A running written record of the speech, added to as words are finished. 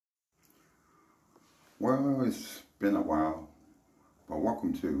Well, it's been a while, but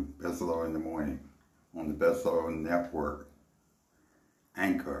welcome to Bestseller in the Morning on the Bestseller Network,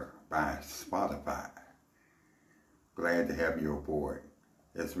 Anchor by Spotify. Glad to have you aboard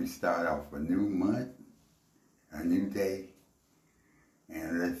as we start off a new month, a new day,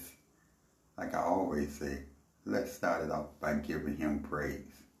 and let's, like I always say, let's start it off by giving him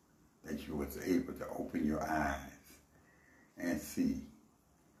praise that you was able to open your eyes and see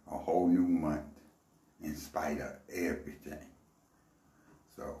a whole new month in spite of everything.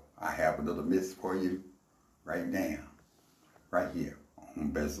 So I have a little miss for you right now, right here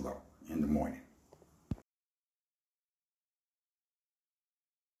on Bestseller in the Morning.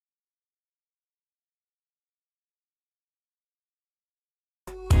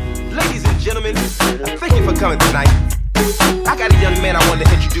 Ladies and gentlemen, thank you for coming tonight. I got a young man I wanted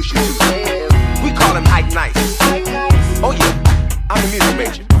to introduce you to. We call him Ike Nice. Oh yeah, I'm a music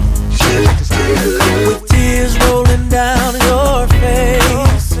major. With tears rolling down your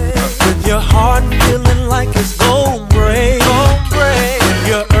face, with your heart feeling like it's gon' break, when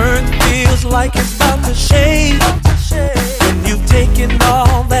your earth feels like it's about to shake, when you've taken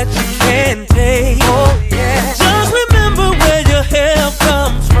all that you can take, just remember where your help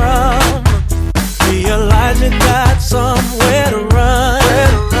comes from. Realize you got somewhere to run.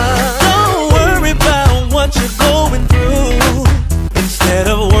 Don't worry about what you're going through. Instead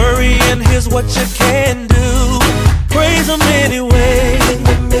of worrying, here's what you can do. Praise him anyway. In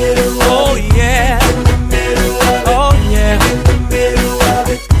the middle of it. Yeah. Oh yeah. In the middle of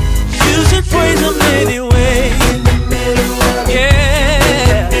it. You should praise him anyway. In the middle of it.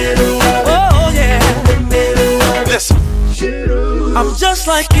 Yeah. Oh yeah. In the middle of it. Listen. I'm just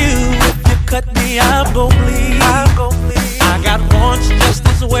like you. If you cut me, I'm gon' bleed. I got wants just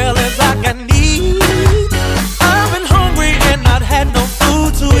as well as I got needs. I've been hungry and not had no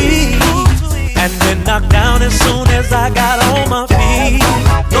food to eat, and been knocked down as soon as I got on my feet.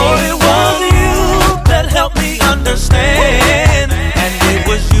 Lord, it was you that helped me understand, and it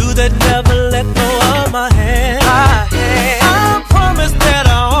was you that never let go of my hand. I promise that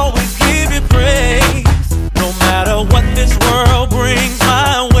I'll always give you praise, no matter what this world brings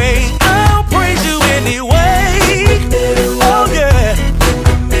my way. I'll praise you anyway. Oh yeah,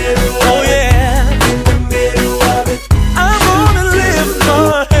 oh yeah. I'm gonna lift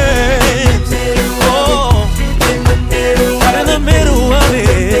my hands, oh, right in the middle of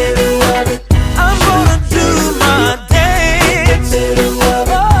it. I'm gonna do my dance,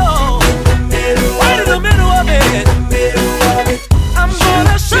 oh, right in the middle of it. I'm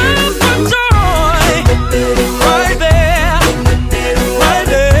gonna shout for joy, right there, right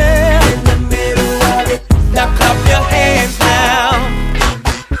there. Now clap your hands now.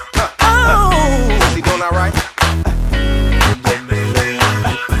 Oh, Is he doing all right?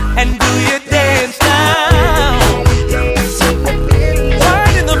 and do your dance now,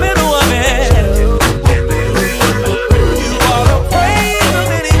 right in the middle of it. You ought to praise him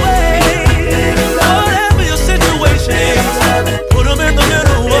anyway. Whatever your situation is, put him in the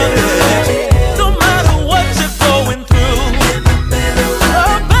middle of it. No matter what you're going through, the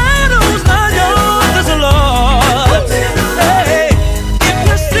battle's not yours, it's the Lord's. Hey, if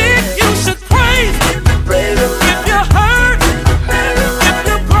you're sick, you should praise him. If you're hurt, if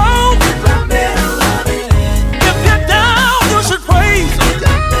you're broke, if you're down, you should praise him.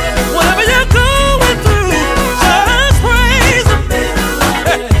 Whatever you're going through, just praise him.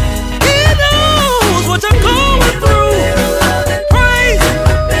 He knows what you're going through. Praise him.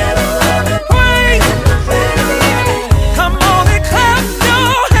 Praise him. Come on and clap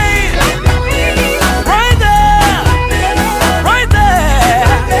your hands. Right there. Right there.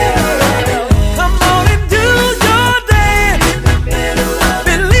 Come on and do your dance.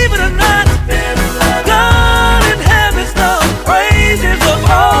 Believe it or not, God in heaven's the praises of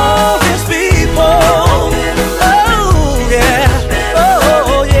all his people. Oh yeah,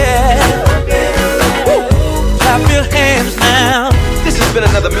 oh yeah. Woo. Clap your hands now. This has been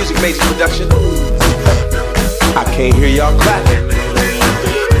another Music Major production. I can't hear y'all clapping.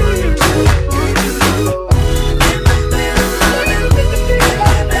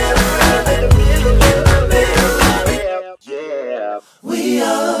 We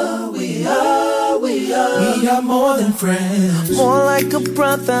are more than friends. More like a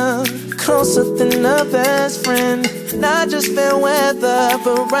brother, closer than a best friend. Not just fair weather,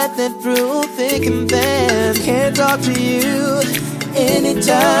 but right there through thick and thin. Can't talk to you any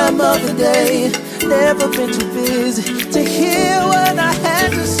time of the day. Never been too busy to hear what I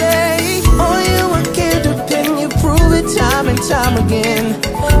had to say. Oh, you a candor pin, you prove it time and time again.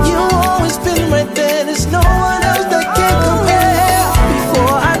 You always been right there, there's no one else that can compare.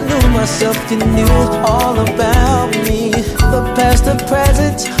 Before I knew myself, myself, you knew all about me. The past, the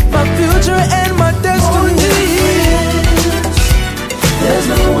present, my future, and my destiny. There's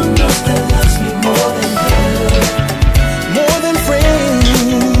no one else that loves me more than you. More than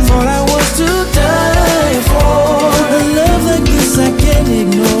friends, all I was to die for. A love like this I can't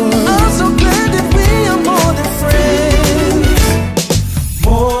ignore. I'm so glad that we are more than friends.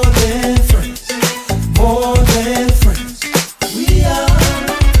 More than friends, more than friends. We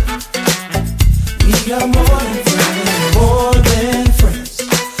are more than friends. More than friends,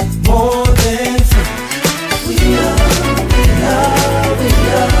 more than friends. We are.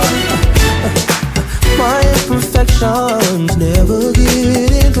 My imperfections never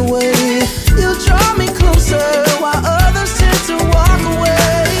get in the way. You draw me closer while others tend to walk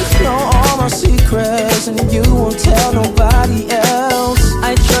away. Know all my secrets and you won't tell nobody else.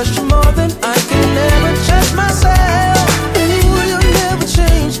 I trust you more than I can ever trust myself. Ooh, you'll never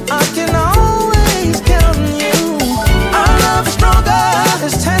change, I can always count on you. Our love is stronger,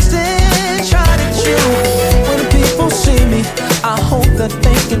 it's tested, tried and true. When people see me, I hope that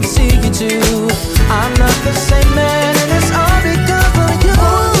they can see you too. I'm not the same man, and it's all because of you.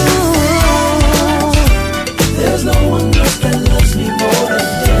 There's no one else that loves me more than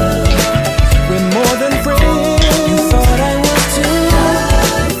you. We're more than friends. You thought I was to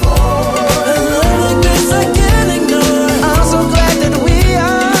die for. A love like this I can't ignore. I'm so glad that we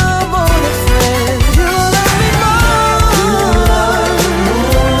are more than friends. You love me more. You love me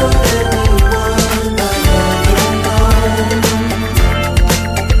more than anyone. I love you more.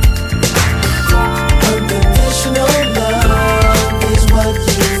 Unconditional love is what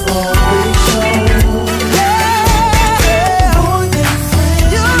you've always shown. Yeah, more than friends.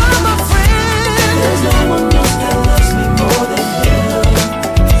 You're my friend. There's no one else that loves me more than you.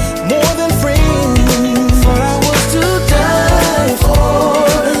 More than friends, for I was to die for.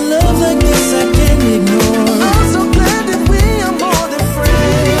 A love like this I can't ignore. I'm so glad that we are more than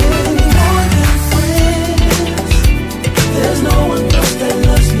friends. More than friends. There's no one else that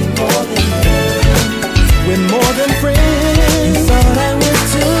loves me more than you. We're more than friends. You thought I was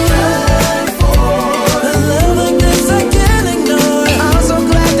to die for. A love like this I can't ignore. I'm so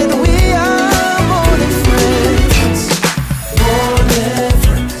glad that we are more than friends. More than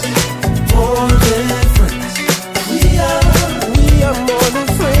friends. More than friends. We are more than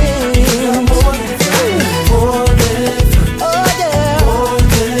friends. We are more than friends. More than friends. Oh yeah. More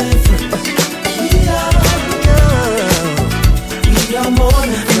than friends. We are more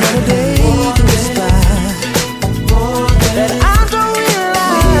than friends. Another day goes by that I don't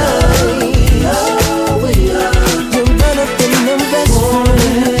realize you're better than the best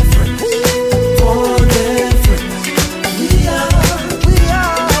friend. More than friends. We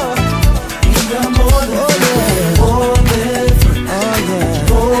are more than friends. More than friends. Oh yeah.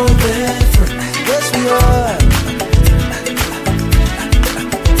 More than friends. Yes we are.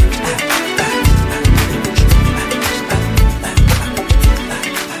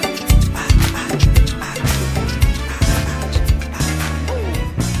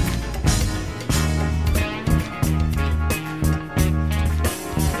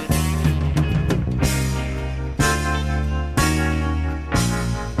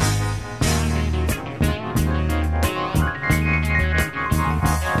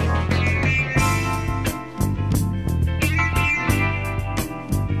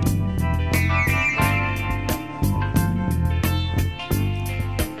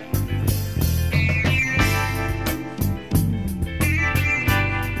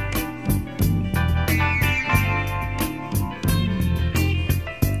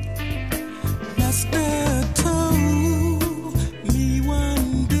 Master told me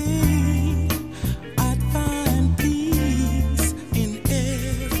one day I'd find peace in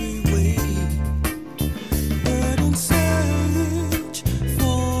every way, but in search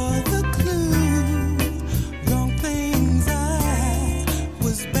for the clue, wrong things I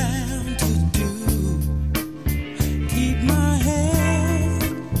was bound to do. Keep my head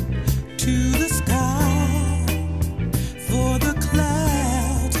to the sky for the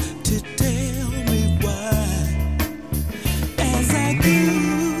clouds to tell me why. As I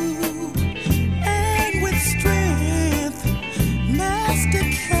grew and with strength, Master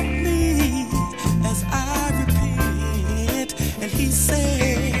kept me as I repent, and he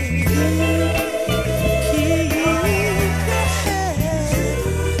said, keep your head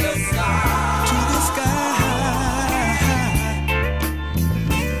to the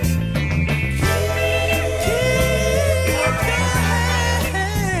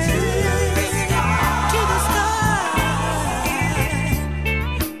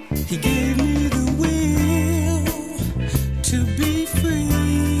He gave me the will to be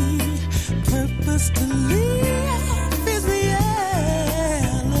free. Purpose to live is reality.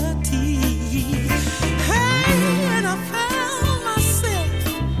 Hey, and I found myself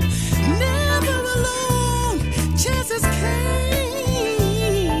never alone. Chances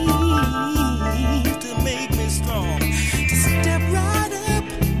came to make me strong, to step right up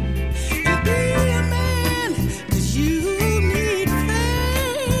and be a man. 'Cause you need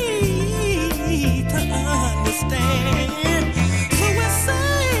faith to understand. So we're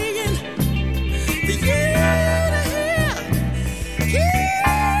saying for you to hear,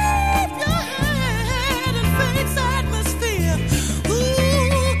 keep your head in faith's atmosphere.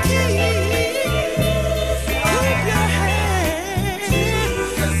 Ooh, keep your head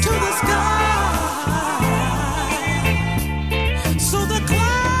to the sky, so the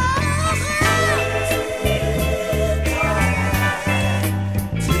clouds,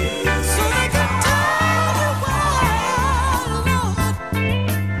 so they can tell you why, Lord.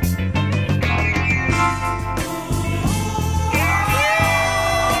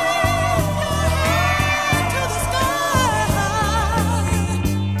 To the sky.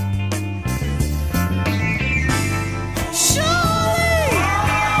 Surely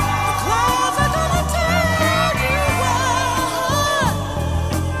the clouds are gonna tell you why.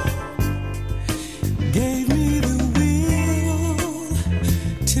 Gave me the will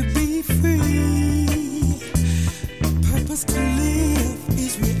to be free. Purpose to live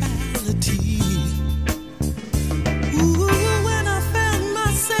is reality. Ooh, when I found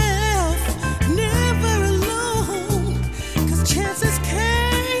myself never alone, 'cause chances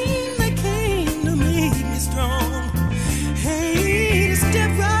came, they came to make me strong. Hey, to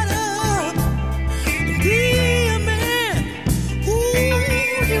step right up and be a man.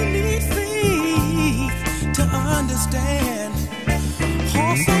 Ooh, you need faith to understand.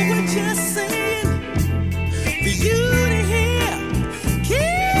 Also, we're just saying for you to hear,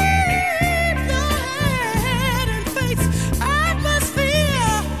 keep your head in faith's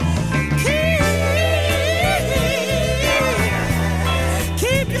atmosphere.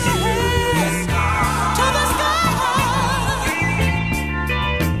 Keep your head to the sky.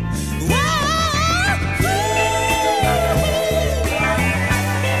 Whoa,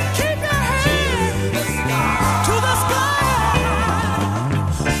 keep your head to the sky.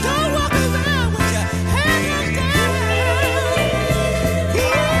 Don't walk around with your head down.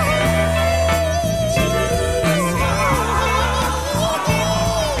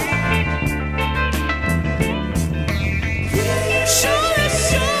 Surely,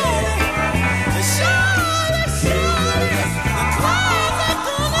 surely, the clouds are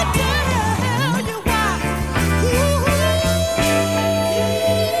gonna tell you why. Keep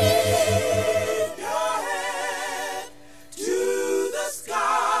your head to the sky.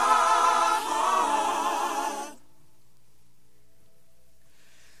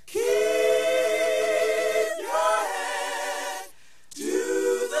 Keep your head to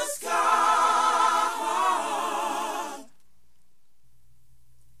the sky.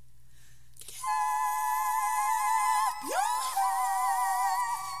 Keep your head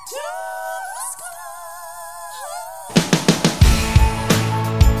to the sky.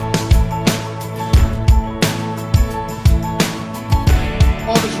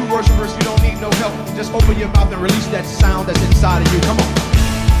 All the true worshipers, you don't need no help. Just open your mouth and release that sound that's inside of you. Come on.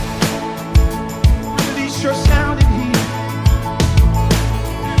 Release your sound in here.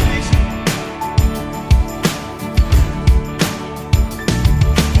 Release it.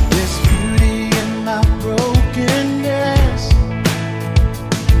 There's beauty in my brokenness.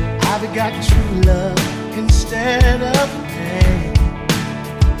 I've got true love instead of pain.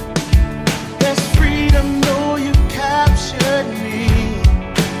 There's freedom, though you captured me.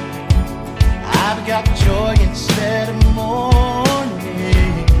 I've got joy instead of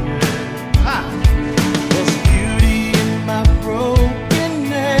mourning. Ah. There's beauty in my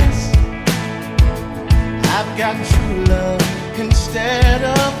brokenness. I've got true love instead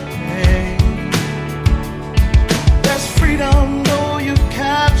of pain. There's freedom, though you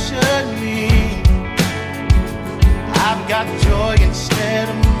captured me. I've got joy instead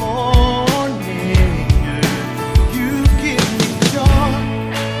of mourning. You give me joy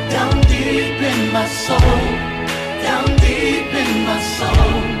down deep in my soul, down deep in my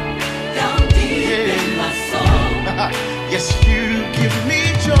soul, down deep in my soul. Yes, you give me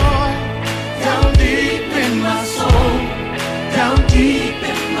joy down deep in my soul, down deep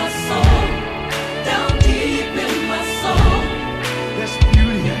in my soul, down deep in my soul. There's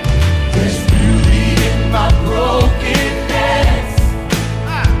beauty in my brokenness.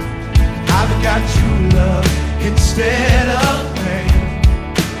 I've got true love instead of pain.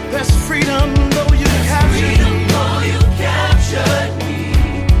 There's freedom, though you captured me.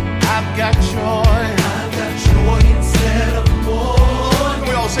 I've got joy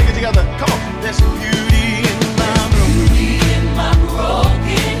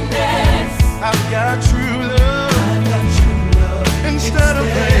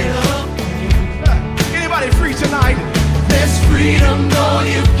freedom, know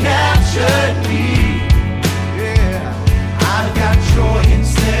you've captured me. Yeah, I've got joy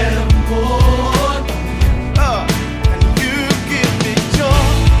instead of mourning. And you give me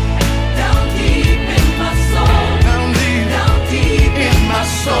joy. Down deep in my soul. Down deep in my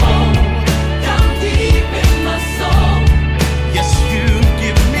soul. Down deep in my soul. Yes, you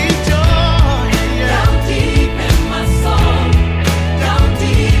give me joy. Yeah. Down deep in my soul. Down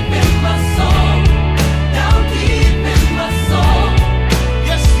deep in my soul. Down deep in my soul.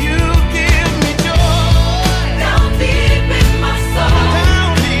 Yes, you give me joy. Down deep in my soul.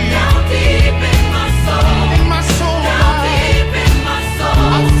 Down deep in my soul. In my soul. Down deep in my soul.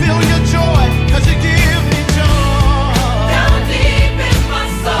 I feel your joy, 'cause you give me joy. Down deep in my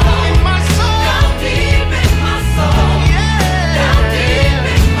soul. In my soul. Down deep in my soul. Yeah. Down deep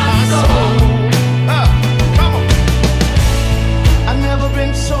in my soul. Come on. I've never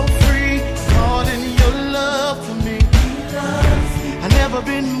been so free, caught in your love for me. I've never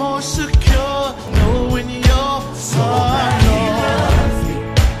been more secure, knowing your heart.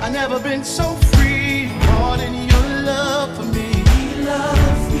 I've never been so free, caught in your love for me.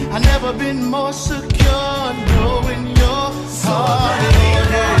 I've never been more secure, knowing your heart.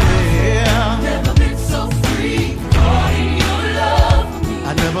 Yeah. Never been so free, caught in your love for me.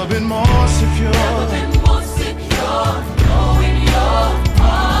 I've never been more secure. Never been more secure, knowing your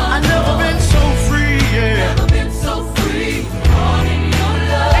heart. I've never been so free, yeah. Never been so free, caught in your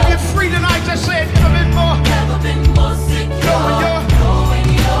love. If you're free tonight, just say it. Never been more. Never been more secure, knowing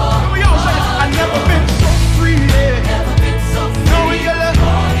your heart. Come on, y'all say it. I've never been so free, yeah. Never been so free, knowing your love.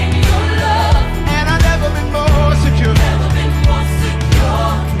 Caught in your love. And I've never been more secure. Never been more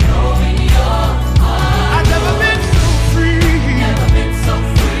secure, knowing your heart. I've never been so free. Never been so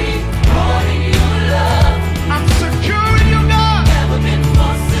free, caught in your love. I'm secure in you, God. Never been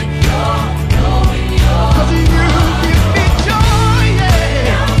more secure, knowing your heart. 'Cause you give me joy, yeah.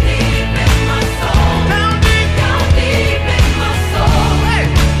 Down deep in my soul. Down deep in my soul. Hey.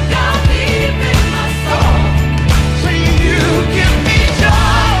 Down deep in my soul. Say you give me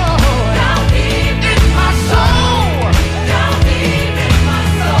joy. Down deep in my soul. Down deep in my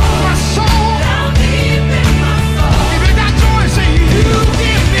soul. My soul. Down deep in my soul. If you got joy, say you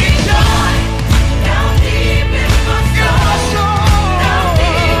give me joy. Down deep in my soul. Down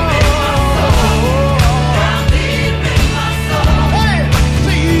deep in my soul. Down deep in my soul. Hey.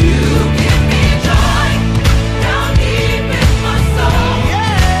 Say you give me joy. Down deep in my soul.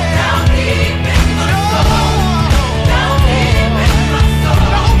 Yeah. Down deep in my soul. Down deep in my soul.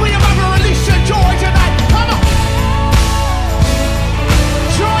 Now open your mouth and release your joy tonight. Come on.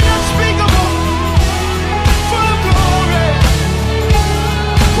 Joy unspeakable. Full of glory.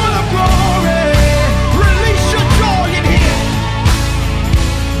 Full of glory. Release your joy in here.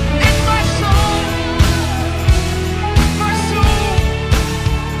 In my soul. My soul.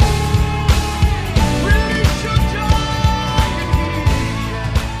 Release your joy in here.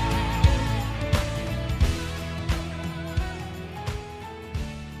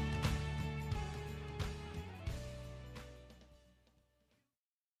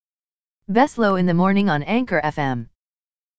 Veslo in the morning on Anchor FM.